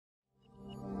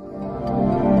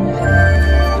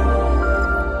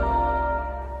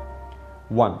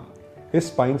1. Is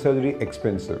spine surgery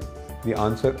expensive? The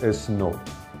answer is no.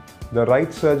 The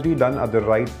right surgery done at the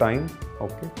right time,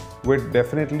 would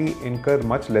definitely incur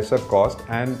much lesser cost,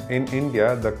 and in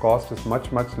India the cost is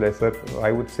much lesser.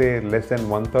 I would say less than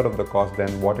 1/3 of the cost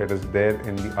than what it is there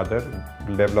in the other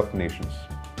developed nations.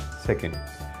 Second,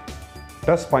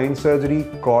 does spine surgery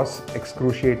cause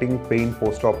excruciating pain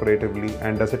post-operatively,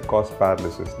 and does it cause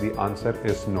paralysis? The answer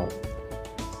is no.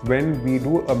 When we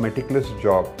do a meticulous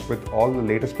job with all the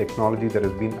latest technology that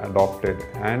has been adopted,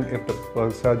 and if the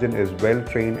surgeon is well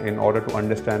trained in order to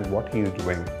understand what he is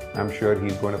doing, I'm sure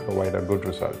he's going to provide a good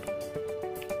result.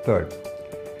 Third,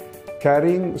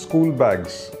 carrying school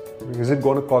bags, is it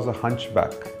going to cause a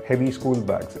hunchback, heavy school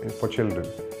bags for children?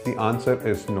 The answer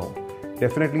is no.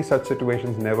 Definitely such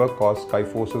situations never cause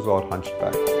kyphosis or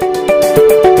hunchback.